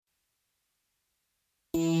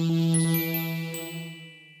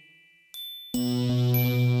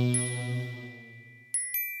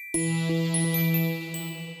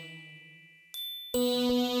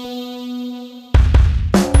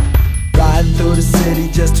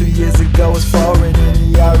city just 2 years ago was foreign, and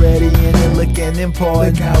he already in it looking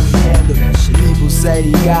important. Look how he handle that shit. People say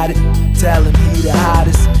he got it, tell him he the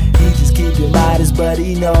hottest. He just keep it modest, but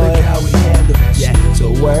he know it. Look how he handle that shit.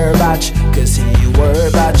 So worry about you, cause he ain't worry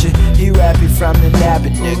about you. He rap you from the nap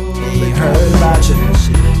and nigga, he ain't heard about you.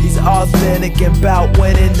 He's authentic and bout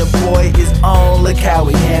winning, the boy is on. Look how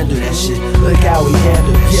he handle that shit. Look how he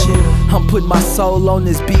handle that shit. I'm putting my soul on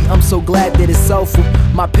this beat, I'm so glad that it's soulful.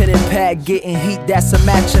 My pen and pad getting heat, that's a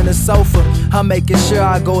match in the sofa. I'm making sure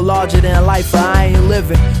I go larger than life, or I ain't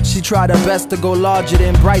living. She tried her best to go larger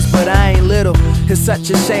than Bryce, but I ain't little. It's such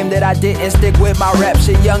a shame that I didn't stick with my rap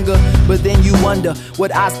shit younger. But then you wonder,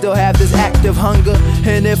 would I still have this active hunger?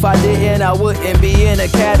 And if I didn't, I wouldn't be in the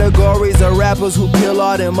categories of rappers who kill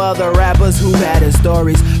all them other rappers who had his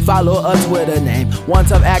stories. Follow a Twitter name, one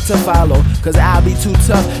tough act to follow, cause I'll be too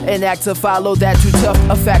tough, an act to follow, that too tough,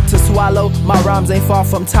 a fact to swallow. My rhymes ain't far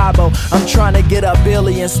from Tabo. I'm trying to get a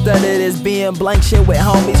billion, studied as being blank shit with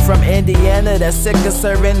homies from Indiana that's sick of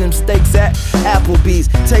serving them steaks at Applebee's.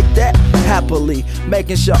 Take that happily,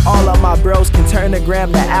 making sure all of my bros can turn the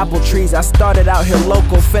gram to apple trees. I started out here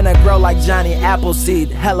local, finna grow like Johnny Appleseed.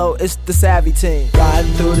 Hello, it's the Savvy Team.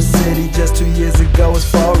 Riding through the city just 2 years ago was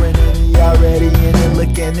foreign, and he already in it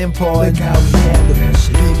looking important. Look how he handle that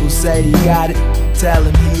shit. People say he got it, tell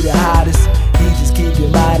him he the hottest. He just keep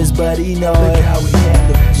it modest, but he know it. Look how he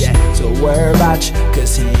handle that shit. So worry about you,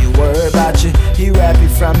 cause he ain't worry about you. He rap you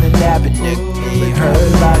from the nap and nigga, he ain't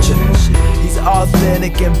heard about you. He's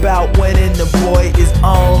authentic and bout winning, the boy is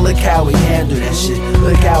on. Look how he handle that shit.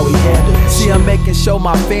 Look how he handle that shit. See, I'm making sure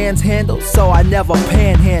my fans handle, so I never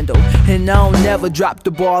panhandle. And I don't never drop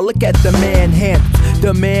the ball, look at the manhandle.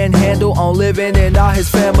 The manhandle on living and all his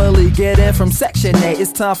family getting from Section 8.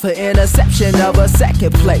 It's time for interception of a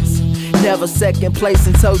second place. Never second place,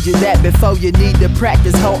 and told you that before. You need to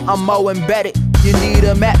practice, ho, I'm more embedded. You need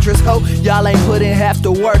a mattress, ho, y'all ain't put in half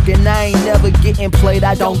the work. And I ain't never getting played,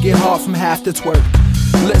 I don't get hard from half the twerk.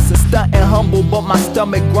 Listen, stuntin' humble, but my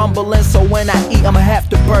stomach grumbling. So when I eat, I'ma have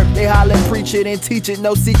to burp. They hollin', preach it and teach it,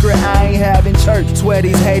 no secret, I ain't having church. Swear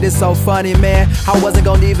these haters so funny, man. I wasn't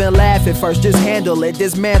gonna even laugh at first, just handle it.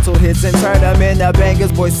 Dismantle hits and turn them into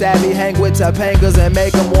bangers. Boy savvy, hang with Topangas and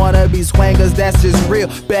make them wanna be swangers. That's just real,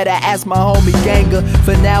 better ask my homie Ganga.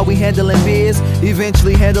 For now we handling biz,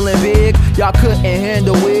 eventually handling big. Y'all couldn't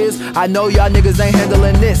handle Wiz, I know y'all niggas ain't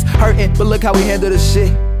handling this. Hurtin', but look how we handle this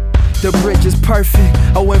shit. The bridge is perfect,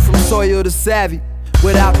 I went from soil to savvy,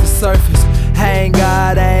 without the surface. Hang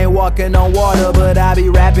God, I ain't walking on water, but I be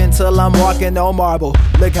rapping till I'm walking on marble.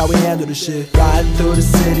 Look how we handle the shit. Riding through the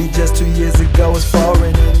city just 2 years ago was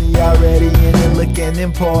foreign, and he already in it looking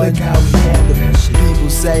important. Look how we handle that shit. People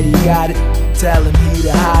say he got it, tell him he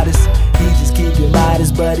the hottest. He just keep it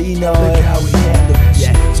modest, but he know it. Look how we handle that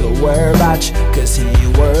shit. So worry about you, cause he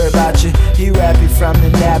ain't worry about you. He rap you from the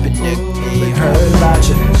nap and nigga, he ain't heard about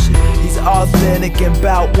you. He's authentic and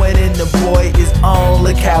bout winning, the boy is on.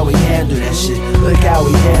 Look how he handle that shit. Look how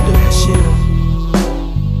he handle that shit.